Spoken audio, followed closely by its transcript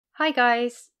Hi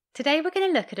guys! Today we're going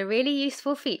to look at a really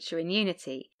useful feature in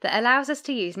Unity that allows us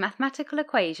to use mathematical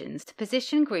equations to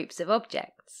position groups of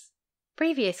objects.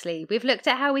 Previously, we've looked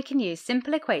at how we can use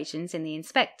simple equations in the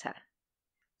inspector.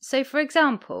 So for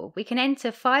example, we can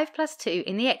enter 5 plus 2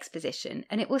 in the x position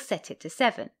and it will set it to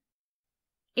 7.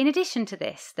 In addition to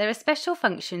this, there are special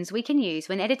functions we can use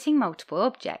when editing multiple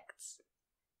objects.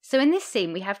 So in this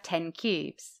scene we have 10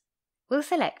 cubes. We'll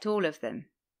select all of them.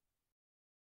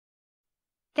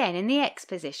 Then in the x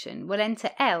position, we'll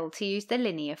enter L to use the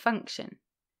linear function.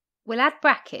 We'll add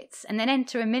brackets and then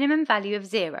enter a minimum value of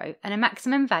 0 and a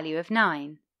maximum value of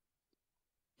 9.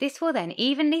 This will then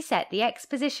evenly set the x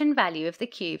position value of the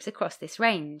cubes across this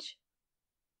range.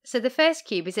 So the first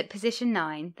cube is at position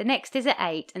 9, the next is at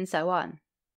 8, and so on.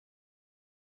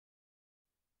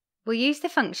 We'll use the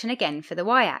function again for the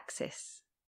y-axis.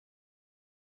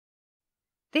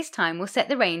 This time we'll set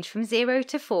the range from 0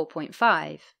 to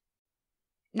 4.5.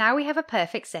 Now we have a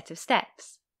perfect set of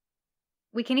steps.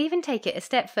 We can even take it a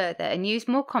step further and use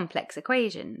more complex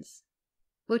equations.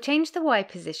 We'll change the y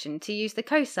position to use the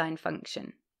cosine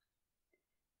function.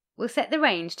 We'll set the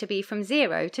range to be from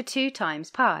 0 to 2 times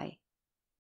pi.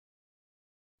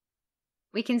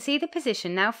 We can see the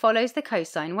position now follows the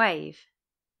cosine wave.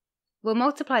 We'll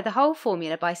multiply the whole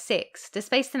formula by 6 to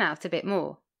space them out a bit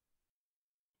more.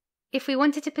 If we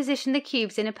wanted to position the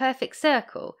cubes in a perfect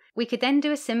circle, we could then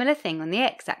do a similar thing on the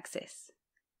x-axis.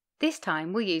 This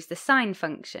time we'll use the sine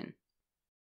function.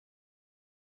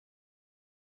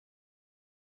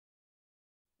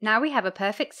 Now we have a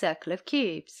perfect circle of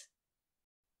cubes.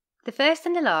 The first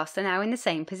and the last are now in the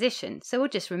same position, so we'll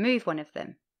just remove one of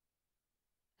them.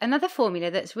 Another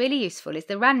formula that's really useful is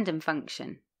the random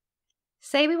function.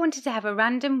 Say we wanted to have a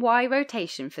random y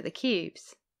rotation for the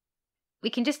cubes. We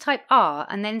can just type r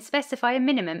and then specify a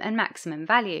minimum and maximum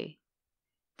value.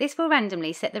 This will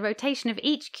randomly set the rotation of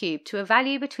each cube to a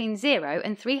value between 0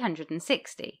 and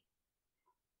 360.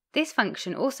 This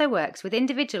function also works with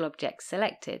individual objects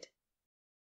selected.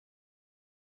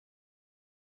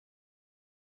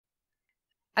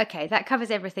 Okay, that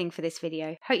covers everything for this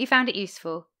video. Hope you found it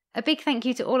useful. A big thank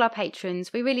you to all our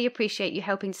patrons, we really appreciate you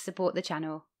helping to support the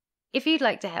channel. If you'd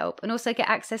like to help and also get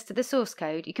access to the source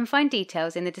code, you can find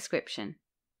details in the description.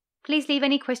 Please leave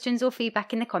any questions or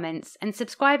feedback in the comments and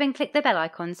subscribe and click the bell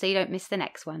icon so you don't miss the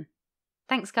next one.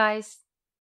 Thanks guys!